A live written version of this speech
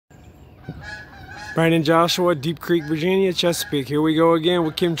Brandon Joshua, Deep Creek, Virginia, Chesapeake. Here we go again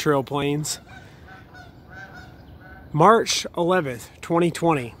with chemtrail planes. March 11th,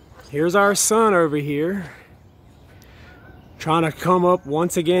 2020. Here's our sun over here. Trying to come up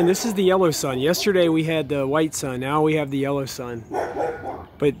once again. This is the yellow sun. Yesterday we had the white sun. Now we have the yellow sun.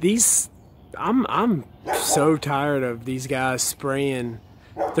 But these, I'm so tired of these guys spraying.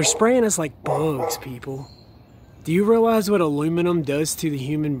 They're spraying us like bugs, people. Do you realize what aluminum does to the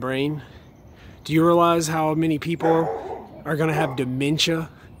human brain? Do you realize how many people are gonna have dementia,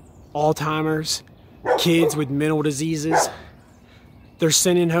 Alzheimer's, kids with mental diseases? They're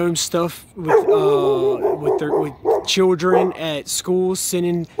sending home stuff with children at schools,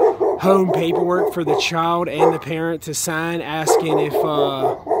 sending home paperwork for the child and the parent to sign, asking if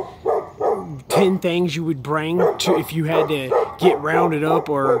 10 things you would bring to if you had to get rounded up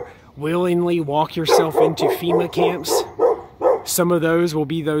or willingly walk yourself into FEMA camps. Some of those will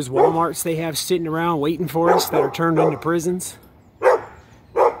be those Walmarts they have sitting around waiting for us that are turned into prisons.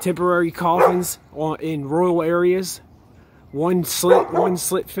 Temporary coffins in rural areas. One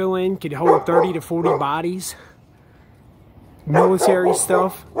slit fill in could hold 30 to 40 bodies. Military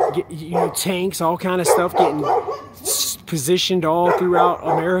stuff, tanks, all kind of stuff getting positioned all throughout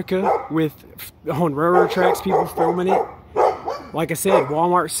America on railroad tracks, people filming it. Like I said,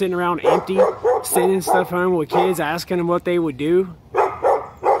 Walmart sitting around empty, sending stuff home with kids, asking them what they would do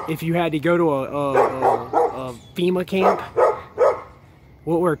if you had to go to a FEMA camp.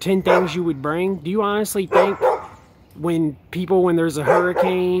 What were 10 things you would bring? Do you honestly think when there's a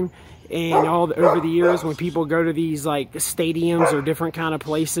hurricane and over the years when people go to these like stadiums or different kind of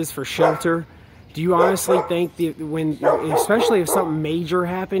places for shelter, do you honestly think that especially if something major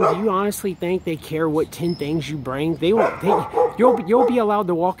happened, do you honestly think they care what 10 things you bring? You'll be allowed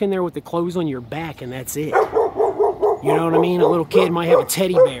to walk in there with the clothes on your back and that's it. You know what I mean? A little kid might have a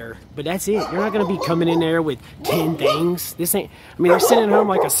teddy bear, but that's it. You're not going to be coming in there with 10 things. This ain't, I mean, they're sending home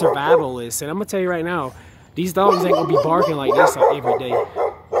like a survival list. And I'm going to tell you right now, these dogs ain't going to be barking like this every day.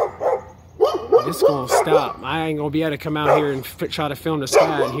 This is going to stop. I ain't going to be able to come out here and try to film the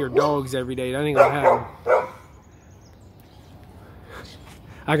sky and hear dogs every day. That ain't going to happen.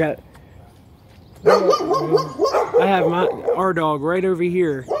 I have our dog right over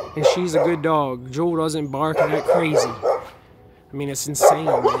here, and she's a good dog. Jewel doesn't bark and act crazy. I mean, it's insane,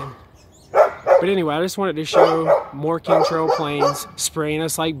 man. But anyway, I just wanted to show more chemtrail planes spraying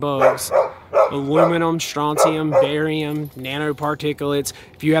us like bugs. Aluminum, strontium, barium, nanoparticulates.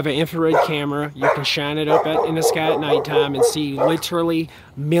 If you have an infrared camera, you can shine it up in the sky at nighttime and see literally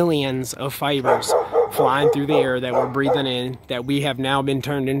millions of fibers flying through the air that we're breathing in, that we have now been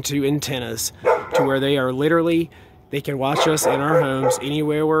turned into antennas, to where they are literally, they can watch us in our homes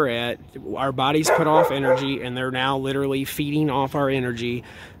anywhere we're at. Our bodies put off energy and they're now literally feeding off our energy,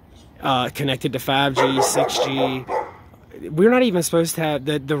 connected to 5G, 6G. We're not even supposed to have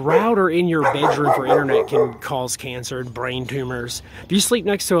the router in your bedroom for internet can cause cancer and brain tumors. If you sleep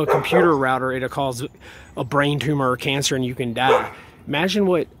next to a computer router, it'll cause a brain tumor or cancer and you can die. Imagine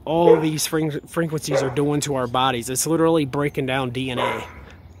what all of these frequencies are doing to our bodies. It's literally breaking down DNA.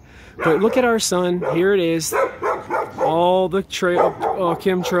 But look at our sun. Here it is. All the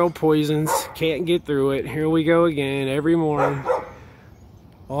chemtrail poisons. Can't get through it. Here we go again every morning.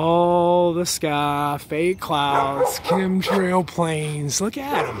 All the sky, fake clouds, chemtrail planes. Look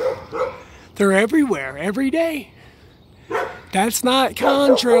at them. They're everywhere, every day. That's not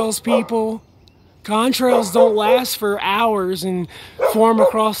contrails, people. Contrails don't last for hours and form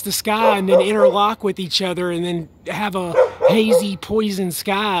across the sky and then interlock with each other and then have a hazy poison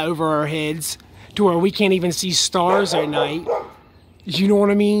sky over our heads to where we can't even see stars at night. You know what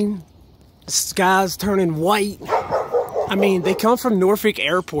I mean? The sky's turning white. I mean, they come from Norfolk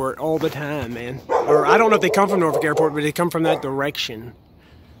Airport all the time, man. Or I don't know if they come from Norfolk Airport, but they come from that direction.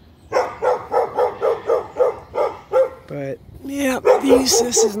 But, yeah,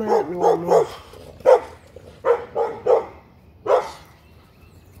 this is not normal.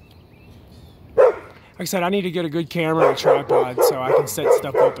 Like I said, I need to get a good camera and a tripod so I can set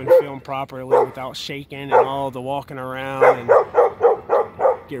stuff up and film properly without shaking and all the walking around and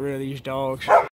get rid of these dogs.